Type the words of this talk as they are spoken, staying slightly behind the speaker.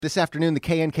This afternoon, the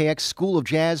KNKX School of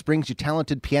Jazz brings you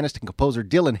talented pianist and composer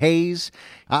Dylan Hayes.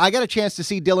 I got a chance to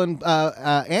see Dylan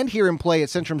and hear him play at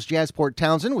Centrum's Jazzport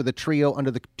Townsend with a trio under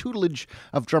the tutelage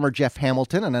of drummer Jeff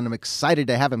Hamilton, and I'm excited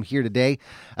to have him here today.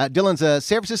 Dylan's a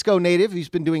San Francisco native. He's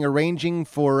been doing arranging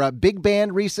for big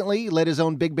band recently. He led his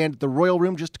own big band at the Royal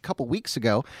Room just a couple weeks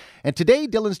ago. And today,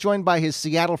 Dylan's joined by his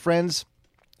Seattle friends.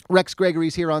 Rex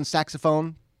Gregory's here on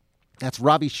saxophone. That's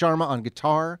Ravi Sharma on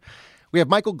guitar. We have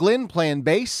Michael Glynn playing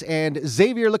bass and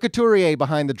Xavier Lecouturier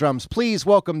behind the drums. Please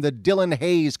welcome the Dylan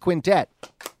Hayes Quintet.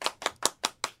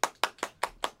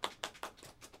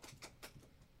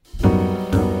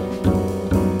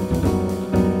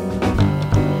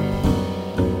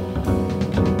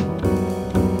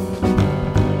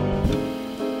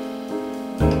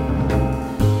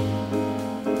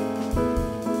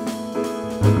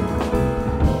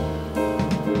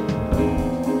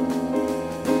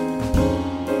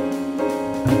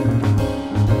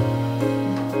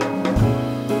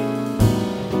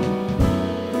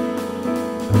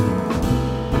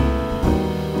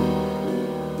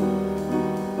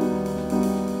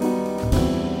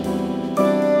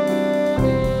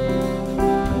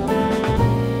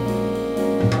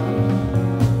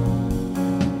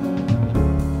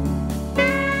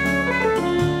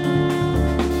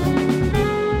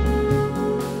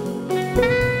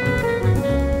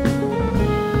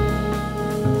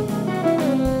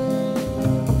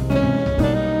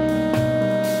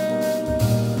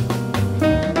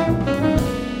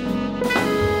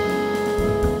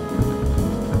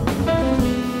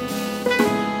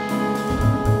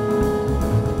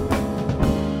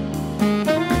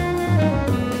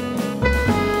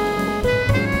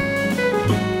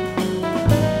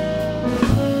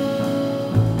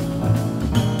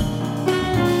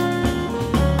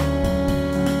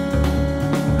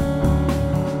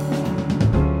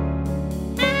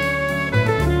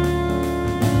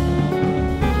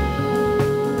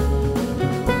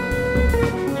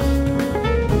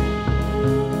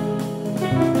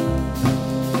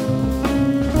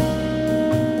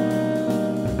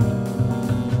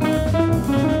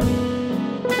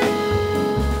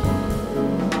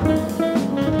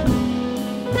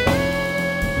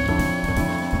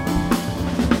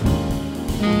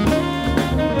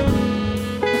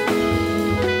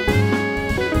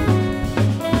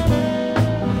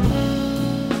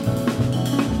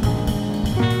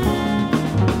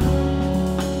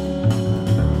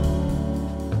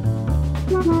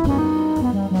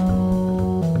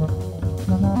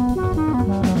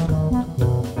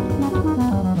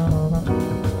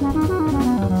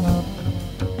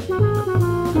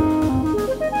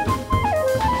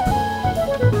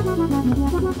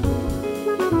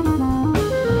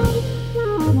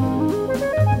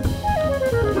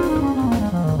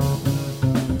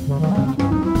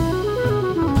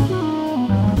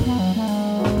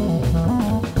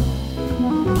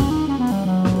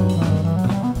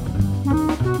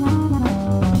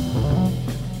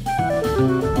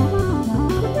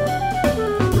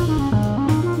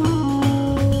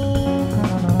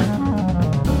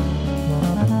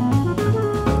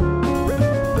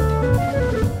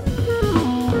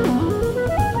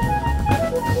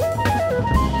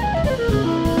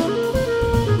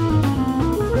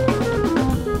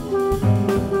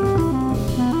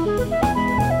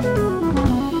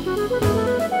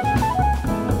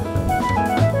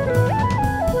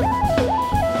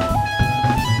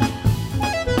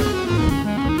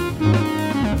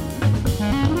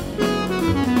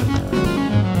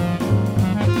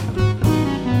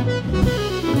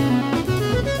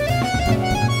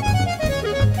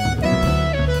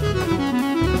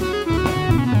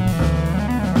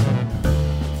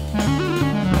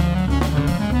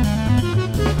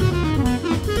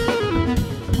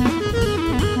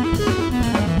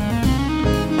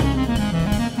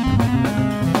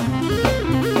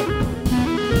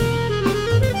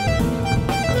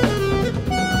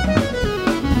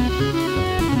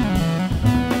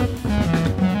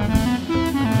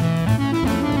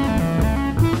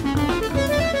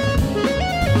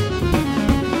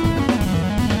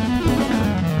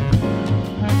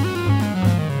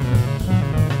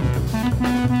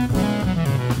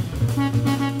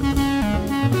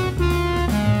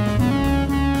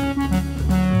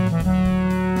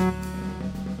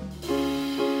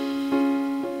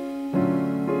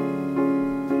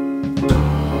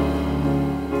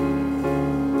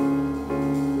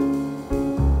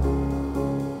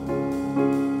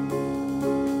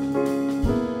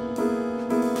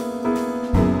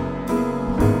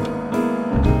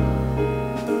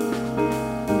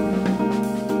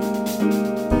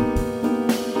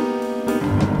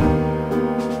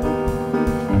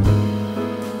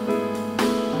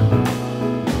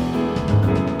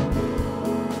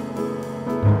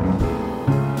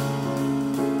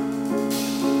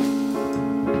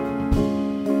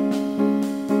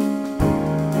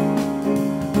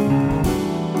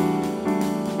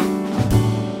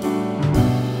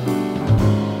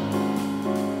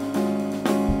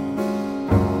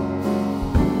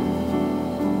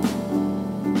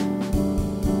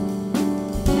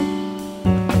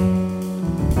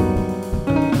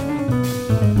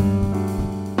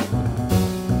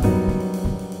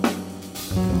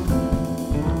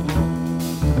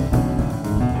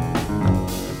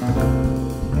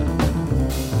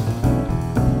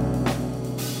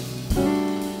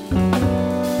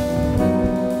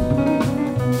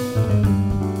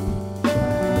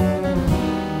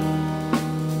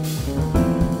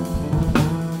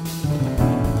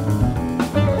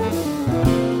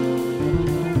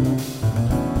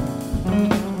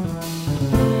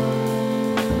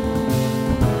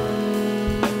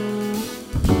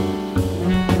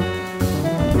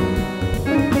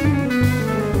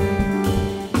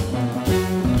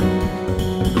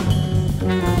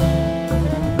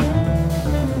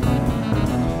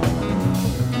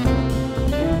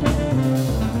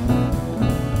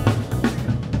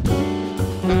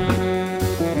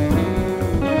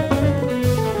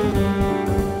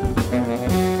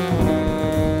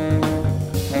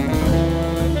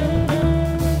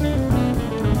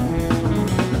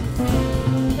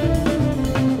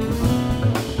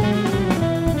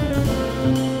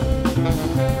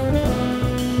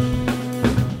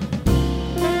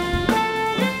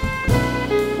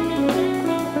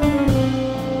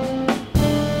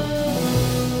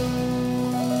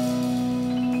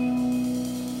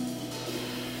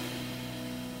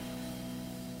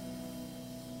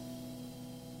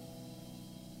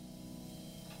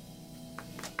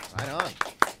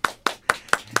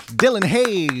 Dylan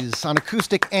Hayes on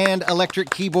acoustic and electric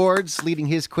keyboards, leading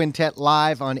his quintet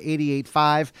live on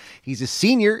 88.5. He's a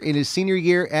senior in his senior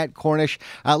year at Cornish.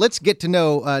 Let's get to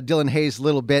know Dylan Hayes a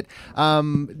little bit.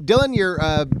 Dylan, you're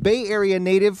a Bay Area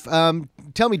native.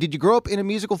 Tell me, did you grow up in a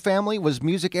musical family? Was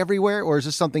music everywhere, or is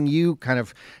this something you kind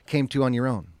of came to on your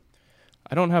own?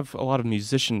 I don't have a lot of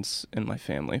musicians in my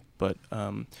family, but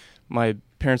my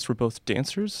parents were both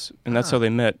dancers, and that's how they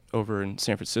met over in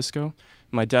San Francisco.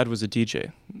 My dad was a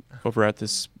DJ over at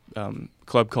this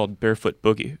club called Barefoot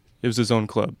Boogie. It was his own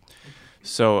club.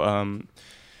 So, I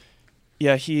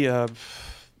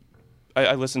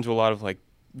listened to a lot of like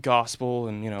gospel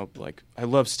and, like I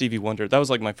love Stevie Wonder. That was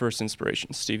like my first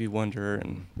inspiration, Stevie Wonder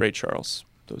and Ray Charles,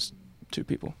 those two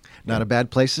people. Not a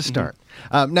bad place to start.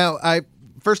 Now, I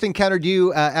first encountered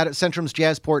you out at Centrum's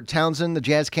Jazzport Townsend, the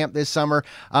jazz camp this summer.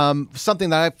 Something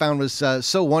that I found was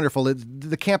so wonderful.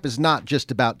 The camp is not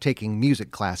just about taking music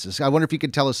classes. I wonder if you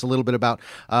could tell us a little bit about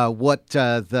what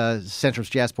the Centrum's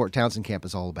Jazzport Townsend camp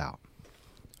is all about.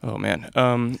 Oh, man.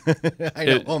 I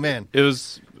know. It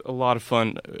was a lot of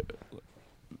fun.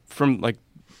 From like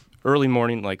early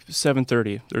morning, like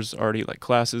 7:30, there's already like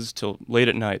classes till late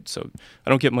at night, so I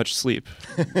don't get much sleep.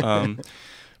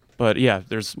 But yeah,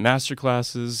 there's master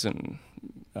classes and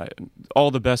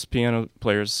all the best piano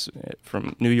players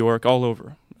from New York, all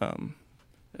over. I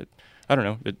don't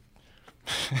know.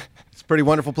 It's a pretty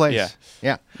wonderful place.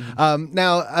 Yeah.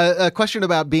 Now, a question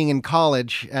about being in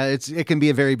college. It can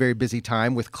be a very, very busy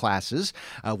time with classes,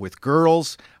 with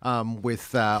girls,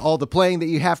 with all the playing that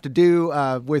you have to do,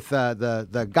 with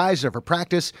the guys over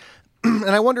practice.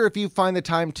 And I wonder if you find the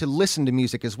time to listen to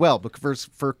music as well. Because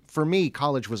for me,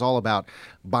 college was all about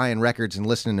buying records and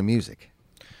listening to music.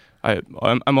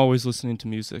 I'm always listening to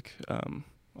music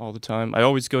all the time. I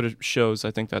always go to shows.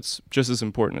 I think that's just as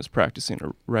important as practicing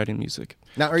or writing music.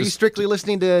 Now, are you strictly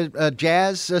listening to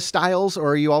jazz styles,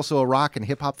 or are you also a rock and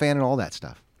hip-hop fan and all that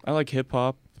stuff? I like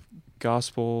hip-hop,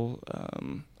 gospel,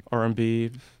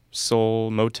 R&B, soul,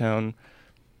 Motown.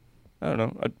 I don't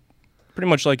know. I pretty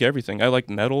much like everything. I like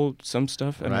metal, some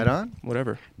stuff. Right on.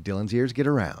 Whatever. Dylan's ears get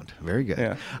around. Very good.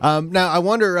 Yeah. Now, I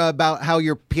wonder about how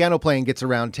your piano playing gets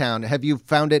around town. Have you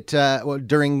found it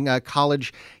during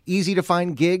college easy to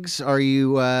find gigs? Do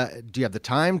you have the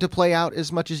time to play out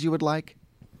as much as you would like?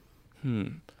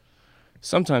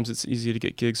 Sometimes it's easy to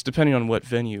get gigs, depending on what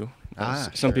venue.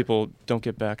 Some people don't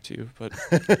get back to you, but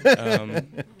I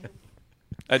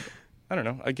don't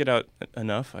know. I get out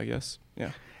enough, I guess.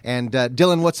 Yeah. And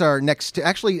Dylan, what's our next?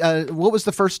 Actually, what was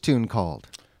the first tune called?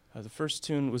 The first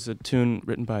tune was a tune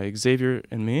written by Xavier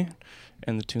and me,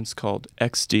 and the tune's called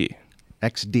XD.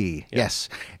 XD, yes.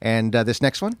 And this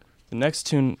next one? The next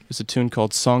tune is a tune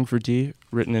called Song for D,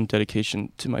 written in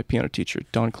dedication to my piano teacher,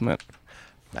 Don Clement.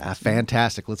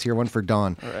 Fantastic. Let's hear one for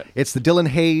Don. All right. It's the Dylan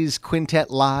Hayes Quintet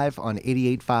live on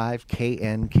 88.5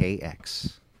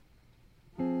 KNKX.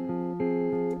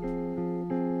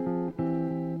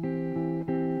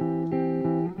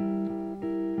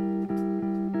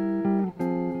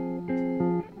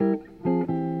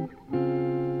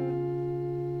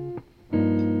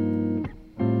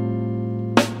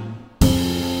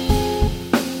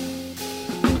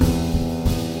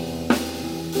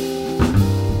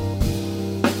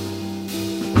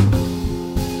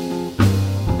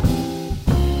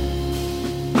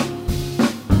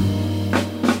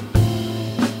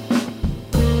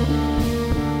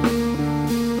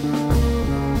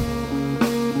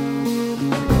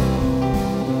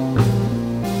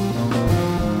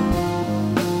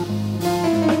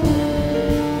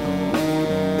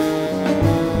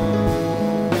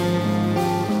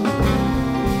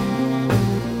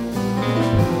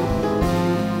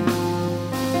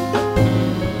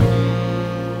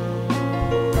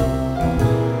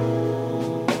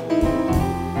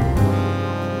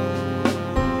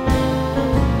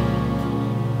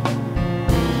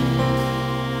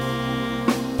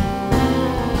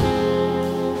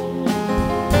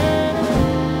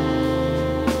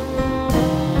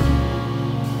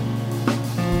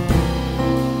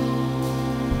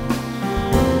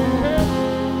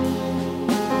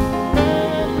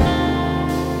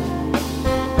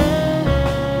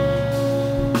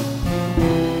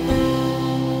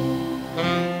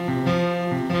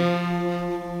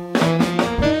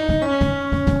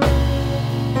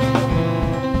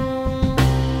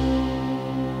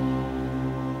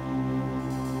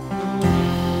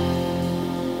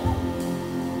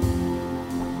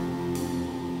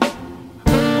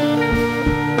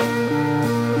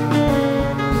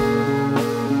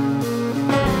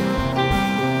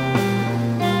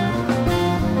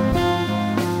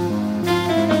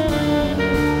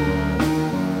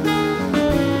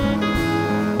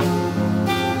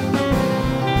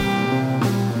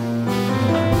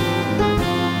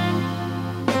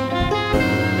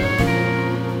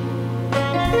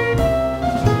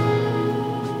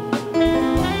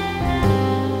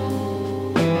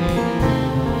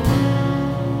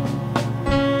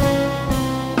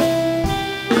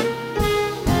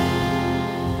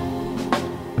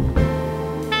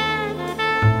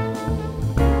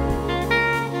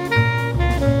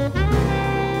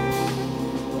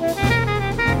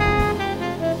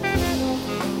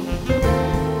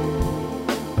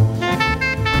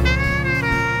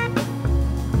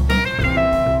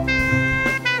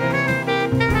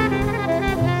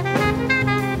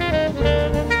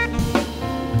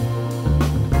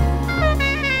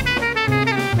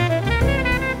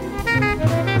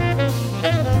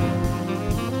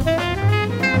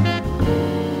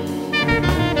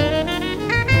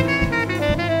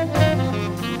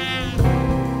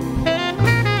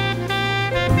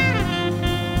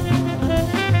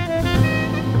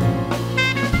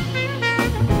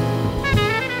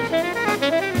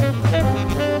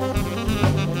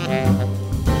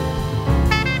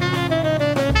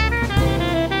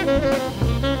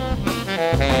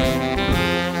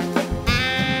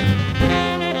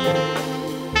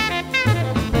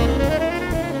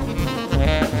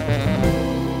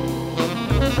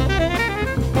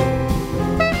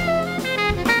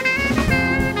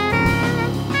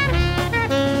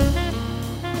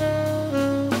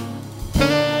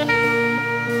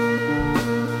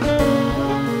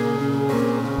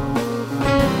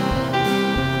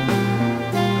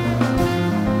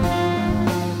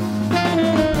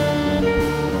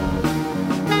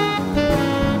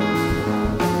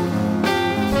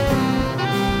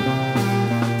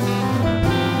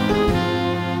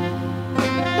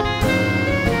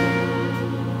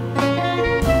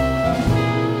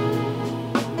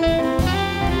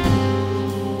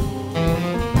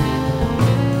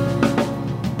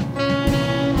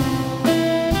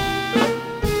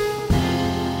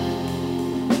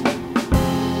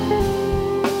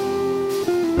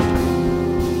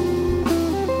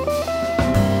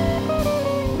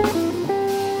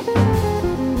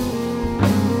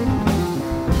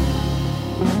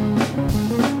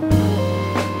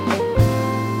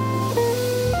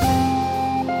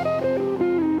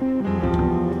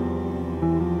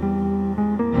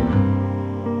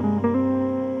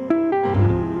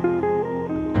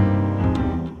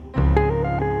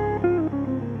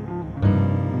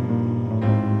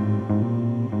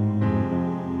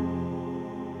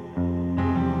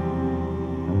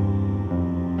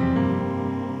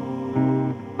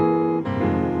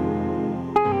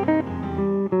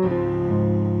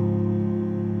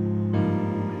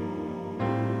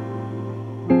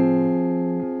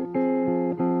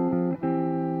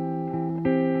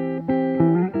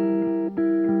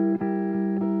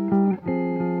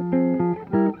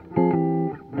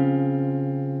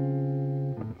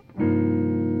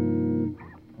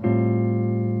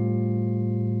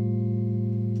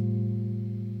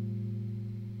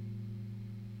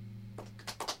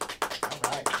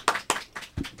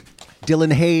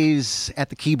 Dylan Hayes at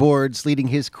the keyboards leading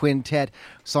his quintet.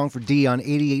 Song for D on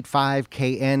 88.5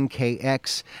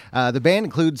 KNKX. The band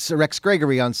includes Rex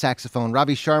Gregory on saxophone,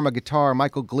 Ravi Sharma guitar,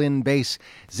 Michael Glynn bass,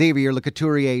 Xavier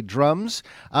LeCouturier drums.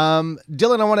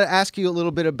 Dylan, I want to ask you a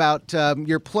little bit about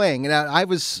your playing. And I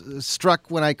was struck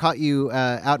when I caught you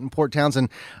out in Port Townsend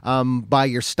by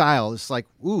your style. It's like,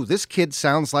 ooh, this kid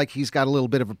sounds like he's got a little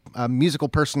bit of a musical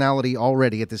personality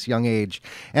already at this young age.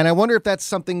 And I wonder if that's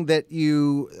something that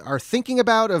you are thinking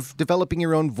about, of developing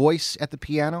your own voice at the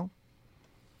piano?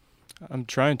 I'm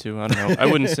trying to. I don't know. I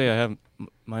wouldn't say I have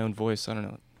my own voice. I don't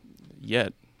know.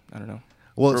 Yet. I don't know.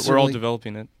 Well, we're all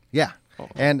developing it. Yeah.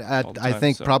 And all the time, I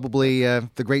think so. probably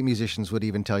the great musicians would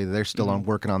even tell you they're still on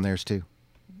working on theirs too.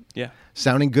 Yeah.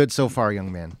 Sounding good so far,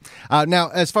 young man. Now,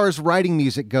 as far as writing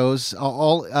music goes,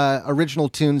 all original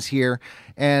tunes here,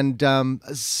 and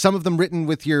some of them written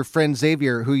with your friend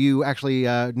Xavier, who you actually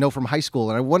know from high school.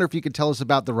 And I wonder if you could tell us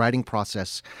about the writing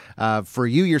process for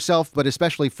you yourself, but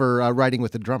especially for writing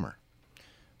with the drummer.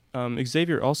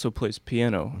 Xavier also plays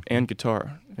piano and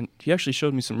guitar, and he actually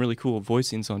showed me some really cool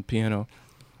voicings on piano.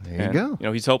 There you go. You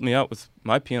know, he's helped me out with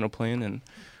my piano playing, and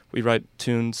we write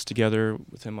tunes together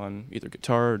with him on either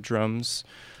guitar or drums.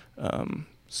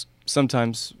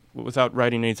 Sometimes, without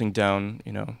writing anything down,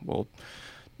 you know, we'll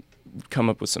come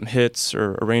up with some hits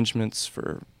or arrangements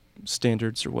for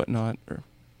standards or whatnot. Or,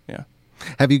 yeah.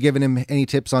 Have you given him any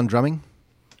tips on drumming?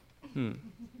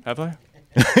 Have I?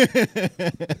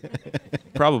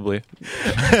 Probably.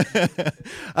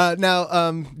 Now,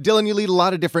 Dylan, you lead a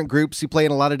lot of different groups. You play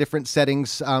in a lot of different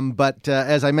settings. But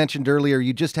as I mentioned earlier,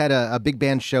 you just had a big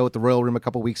band show at the Royal Room a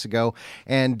couple weeks ago,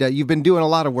 and you've been doing a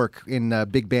lot of work in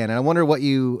big band. And I wonder what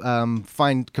you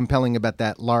find compelling about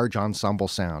that large ensemble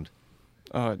sound.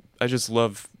 I just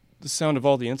love the sound of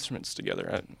all the instruments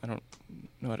together. I don't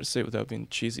know how to say it without being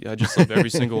cheesy. I just love every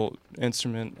single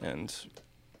instrument, and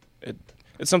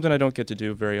it's something I don't get to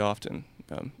do very often,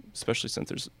 especially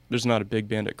since there's not a big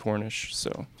band at Cornish.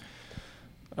 So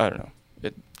I don't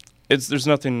know. There's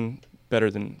nothing better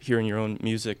than hearing your own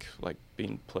music like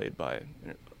being played by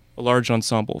a large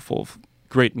ensemble full of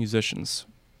great musicians.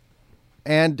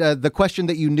 And the question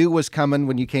that you knew was coming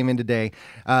when you came in today,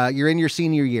 you're in your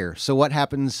senior year. So what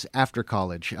happens after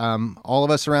college? All of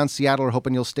us around Seattle are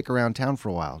hoping you'll stick around town for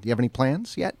a while. Do you have any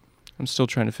plans yet? I'm still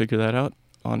trying to figure that out,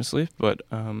 honestly, but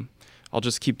I'll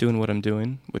just keep doing what I'm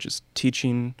doing, which is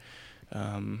teaching,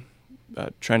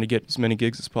 trying to get as many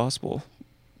gigs as possible.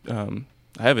 I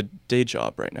have a day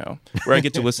job right now where I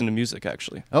get to listen to music,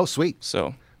 actually. Oh, sweet.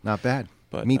 So not bad.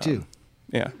 But Me too.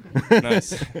 Yeah.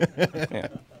 Nice. Yeah.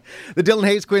 The Dylan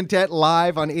Hayes Quintet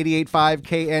live on 88.5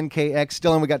 KNKX.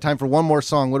 Dylan, we got time for one more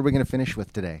song. What are we going to finish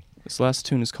with today? This last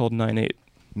tune is called 9/8.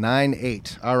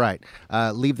 9/8. All right.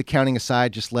 Leave the counting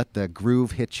aside. Just let the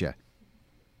groove hit you.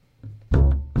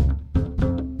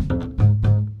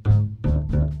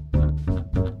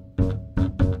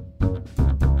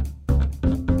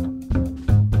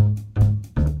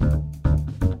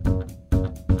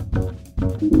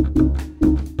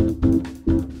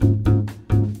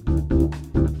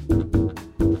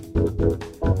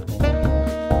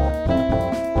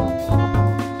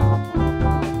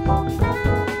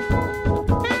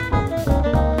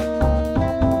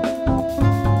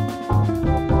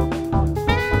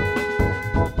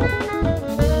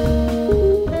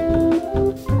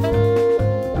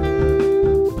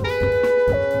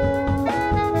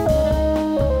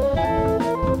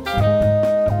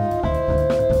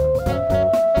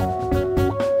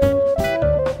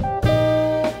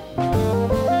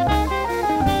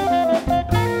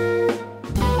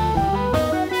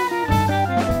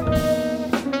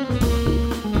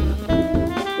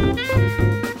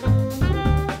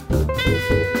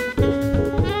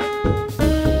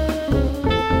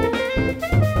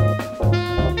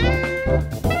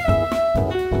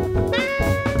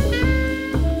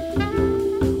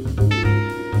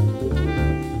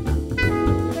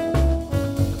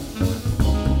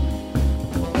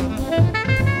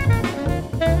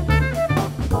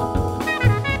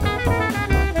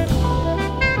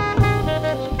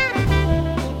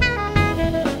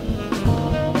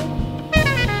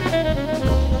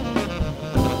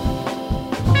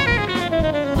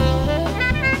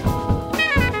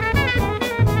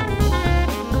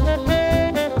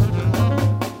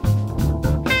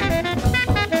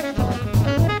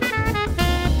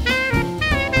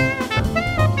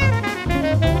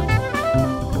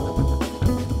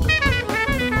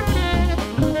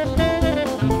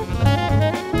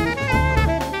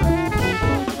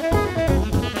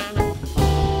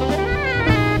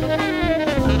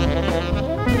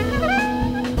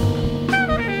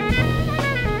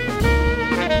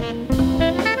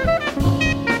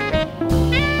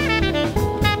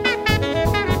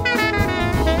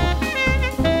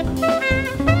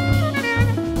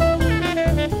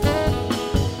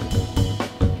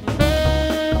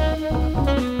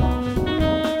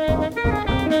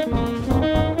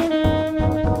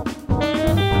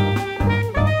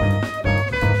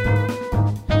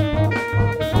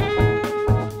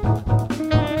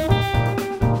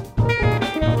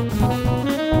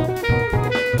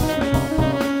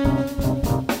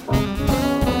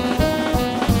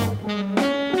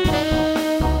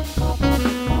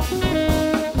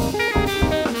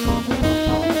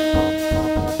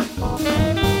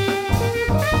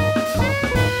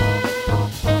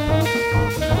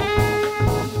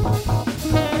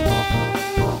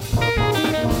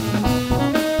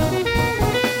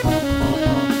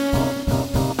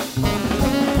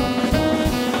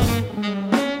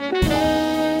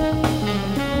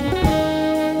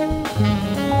 Bye.